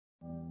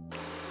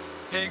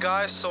Hey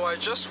guys, so I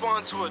just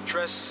want to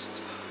address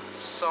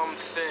some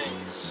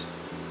things.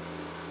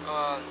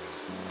 I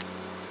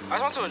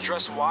just want to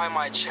address why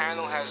my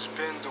channel has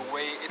been the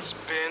way it's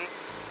been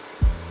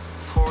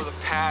for the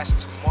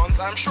past month.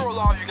 I'm sure a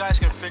lot of you guys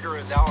can figure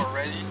it out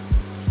already,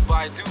 but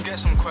I do get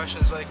some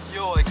questions like,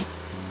 yo, like,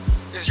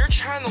 is your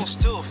channel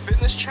still a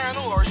fitness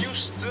channel? Are you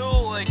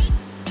still like,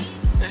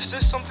 is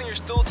this something you're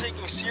still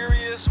taking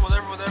serious?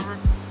 Whatever.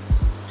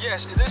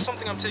 Yes, it is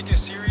something I'm taking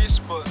serious,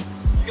 but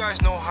you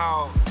guys know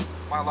how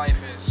my life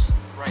is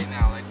right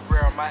now, like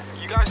where I'm at.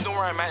 You guys know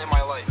where I'm at in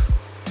my life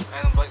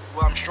and like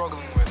what I'm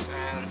struggling with,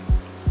 and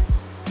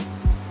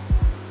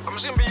I'm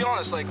just gonna be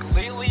honest, like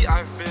lately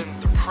I've been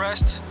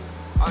depressed.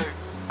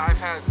 I've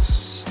had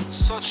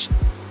such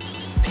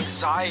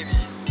anxiety.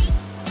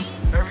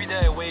 Every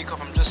day I wake up,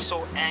 I'm just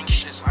so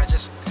anxious.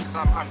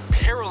 I'm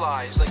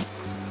paralyzed. Like,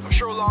 I'm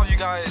sure a lot of you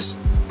guys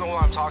know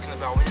what I'm talking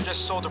about. When you're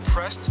just so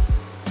depressed,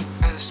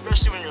 and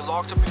especially when you're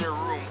locked up in your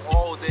room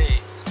all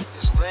day,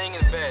 just laying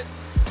in bed,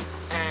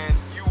 and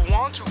you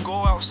want to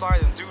go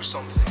outside and do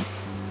something.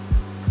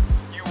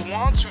 You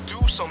want to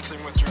do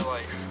something with your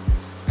life,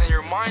 and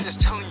your mind is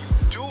telling you,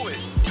 do it.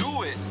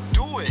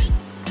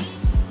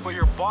 But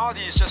your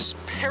body is just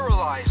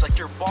paralyzed. Like,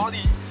 your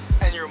body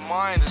and your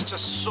mind is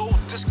just so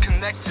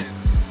disconnected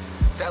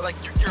that like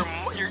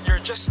you're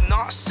just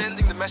not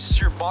sending the message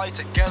to your body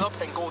to get up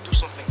and go do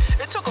something.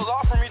 It took a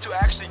lot for me to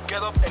actually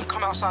get up and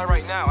come outside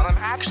right now, and I'm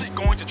actually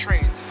going to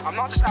train. I'm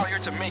not just out here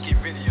to make a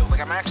video,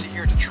 like I'm actually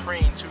here to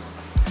train too.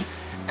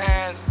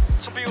 And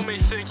some people may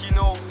think, you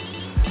know,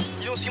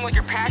 you don't seem like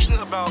you're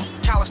passionate about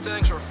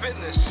calisthenics or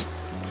fitness.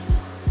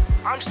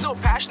 I'm still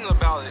passionate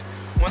about it.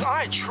 When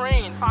I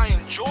train, I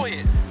enjoy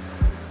it.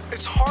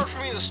 It's hard for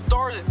me to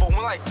start it, but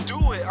when I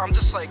do it, I'm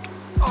just like,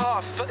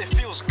 oh, it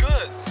feels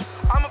good.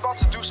 I'm about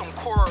to do some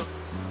core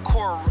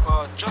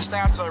just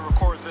after I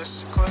record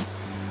this clip.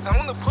 And I'm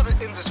gonna put it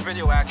in this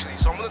video actually.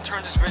 So I'm gonna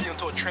turn this video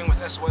into a Train with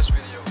SOS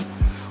video.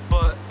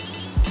 But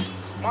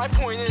my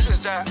point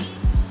is that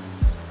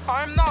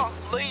I'm not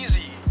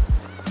lazy.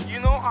 You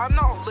know, I'm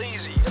not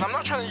lazy, and I'm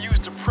not trying to use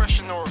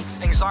depression or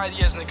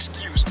anxiety as an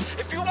excuse.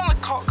 If you want to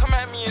come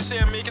at me and say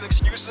I'm making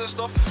excuses and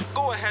stuff,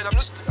 go ahead. I'm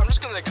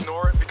just gonna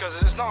ignore it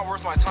because it's not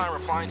worth my time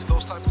replying to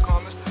those type of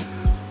comments.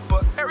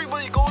 But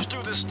everybody goes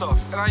through this stuff,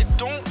 and I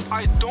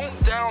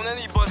don't down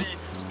anybody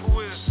who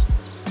is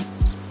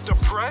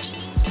depressed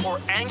or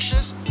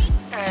anxious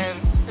and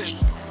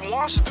who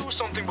wants to do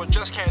something but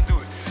just can't do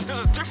it. There's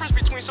a difference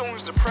between someone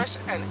who's depressed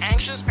and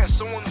anxious and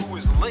someone who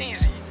is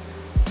lazy.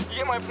 You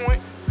get my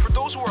point? For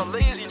those who are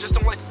lazy and just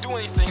don't like to do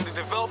anything, they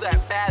develop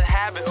that bad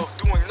habit of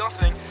doing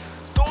nothing.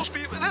 Those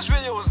people, this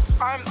video is,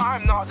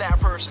 I'm not that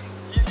person.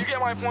 You get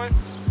my point?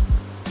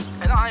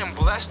 And I am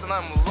blessed and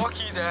I'm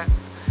lucky that,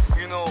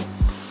 you know,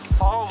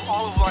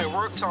 all of what I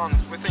worked on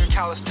within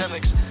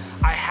calisthenics,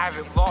 I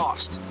haven't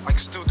lost. I can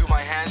still do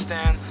my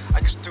handstand, I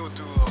can still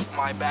do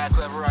my back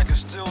lever, I can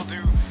still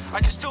do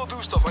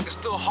stuff, I can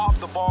still hop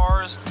the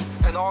bars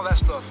and all that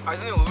stuff. I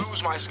didn't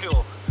lose my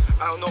skill.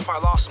 I don't know if I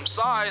lost some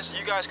size.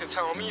 You guys could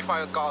tell me if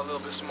I got a little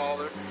bit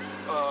smaller.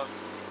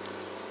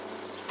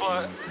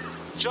 But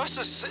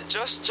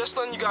just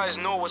letting you guys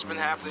know what's been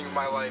happening in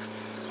my life.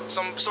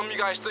 Some of you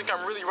guys think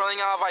I'm really running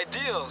out of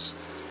ideas,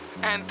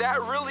 and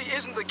that really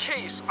isn't the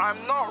case.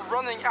 I'm not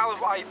running out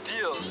of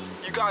ideas.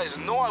 You guys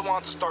know I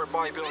want to start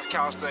bodybuilding with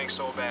calisthenics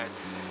so bad.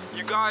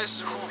 You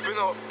guys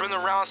who've been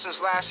around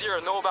since last year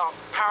know about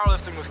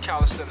powerlifting with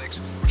calisthenics,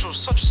 which was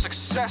such a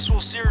successful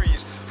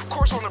series. Of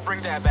course I want to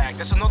bring that back.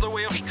 That's another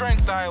way of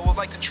strength that I would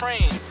like to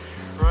train,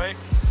 right?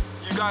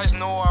 You guys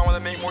know I want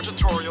to make more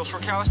tutorials for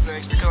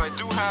calisthenics because I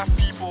do have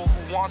people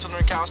who want to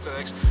learn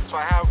calisthenics, so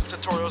I have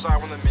tutorials I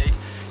want to make.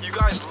 You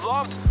guys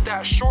loved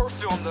that short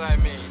film that I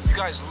made. You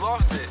guys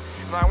loved it,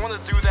 and I want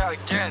to do that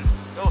again.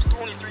 That was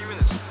 23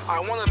 minutes. I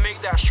want to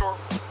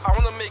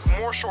make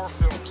more short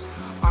films.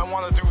 I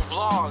want to do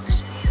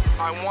vlogs.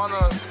 I want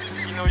to,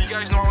 you know, you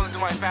guys know I want to do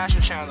my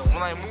fashion channel.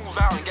 When I move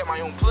out and get my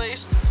own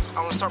place, I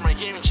want to start my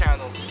gaming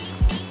channel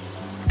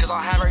because I'll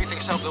have everything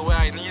set up the way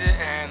I need it,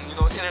 and you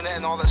know, internet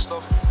and all that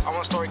stuff. I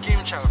want to start a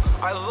gaming channel.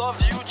 I love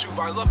YouTube.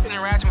 I love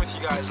interacting with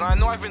you guys. And I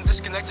know I've been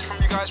disconnected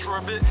from you guys for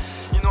a bit.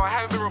 You know, I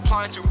haven't been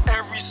replying to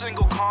every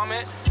single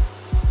comment,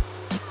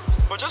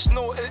 but just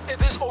know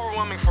it is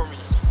overwhelming for me.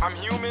 I'm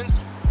human,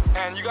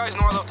 and you guys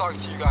know I love talking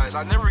to you guys.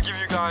 I never give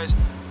you guys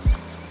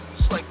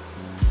like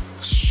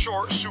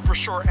super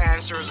short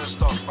answers and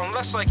stuff,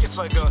 unless like it's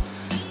like a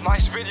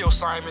nice video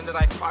assignment that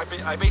I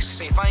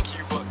basically say thank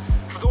you. But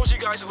for those of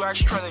you guys who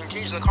actually try to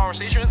engage in the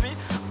conversation with me,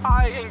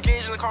 I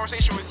engage in the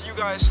conversation with you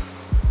guys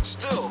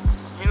still,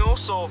 you know.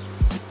 So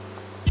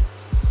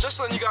just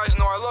letting you guys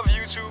know I love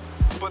YouTube,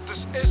 but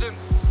this isn't,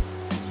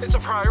 it's a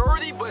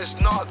priority, but it's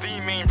not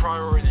the main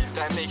priority, if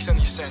that makes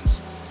any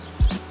sense.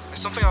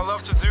 It's something I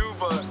love to do,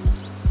 but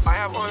I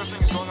have other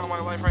things going on in my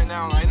life right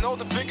now, and I know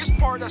the biggest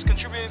part that's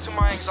contributing to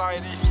my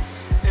anxiety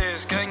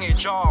is getting a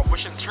job,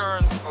 which in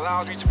turn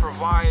allows me to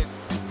provide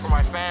for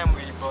my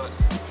family. But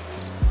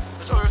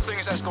there's other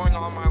things that's going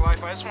on in my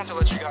life. I just want to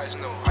let you guys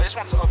know. I just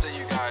want to update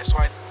you guys. So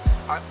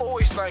I I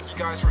always thank you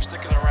guys for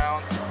sticking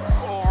around.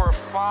 Over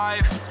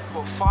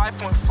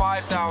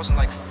 5.5 thousand,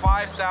 like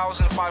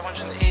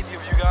 5,580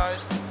 of you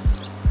guys,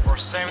 or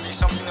 70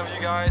 something of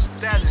you guys.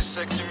 That is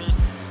sick to me.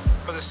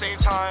 But at the same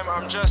time, I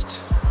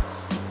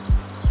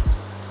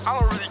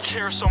don't really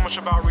care so much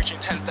about reaching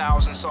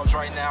 10,000 subs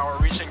right now or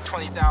reaching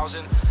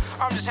 20,000.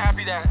 I'm just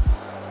happy that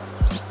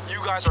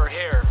you guys are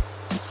here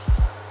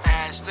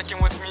and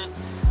sticking with me,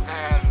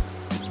 and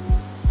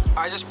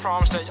I just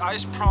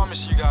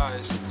promise you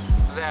guys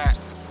that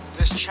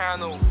this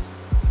channel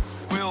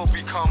will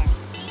become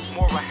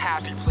more of a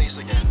happy place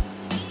again.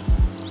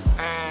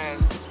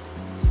 And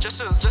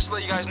just to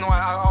let you guys know,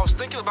 I was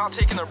thinking about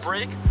taking a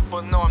break,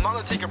 but no, I'm not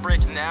gonna take a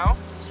break now.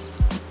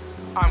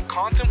 I'm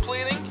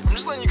contemplating. I'm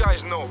just letting you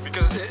guys know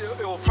because it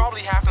will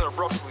probably happen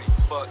abruptly.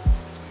 But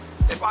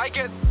if I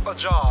get a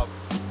job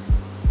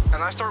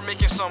and I start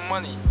making some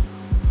money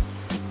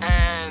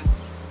and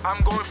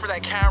I'm going for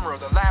that camera,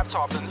 the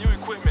laptop, the new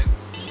equipment,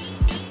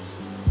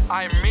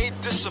 I may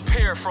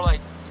disappear for like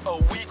a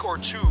week or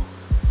two.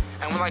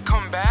 And when I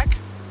come back,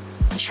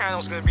 the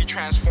channel's gonna be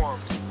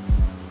transformed.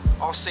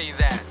 I'll say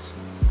that.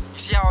 You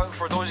see how,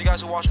 for those of you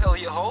guys who watch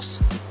Elliot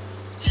Hulse,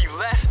 he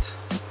left,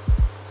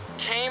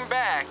 came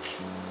back,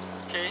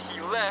 okay,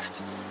 he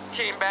left,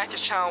 came back,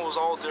 his channel was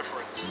all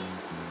different.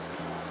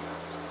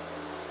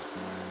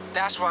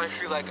 That's what I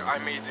feel like I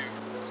may do.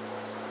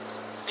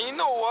 And you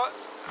know what?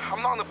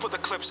 I'm not gonna put the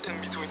clips in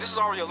between. This is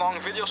already a long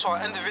video, so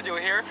I'll end the video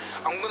here.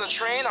 I'm gonna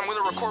train, I'm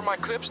gonna record my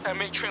clips and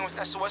make Train with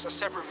SOS a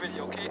separate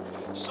video, okay?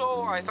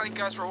 So I thank you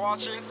guys for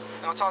watching,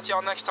 and I'll talk to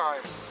y'all next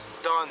time.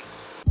 Done.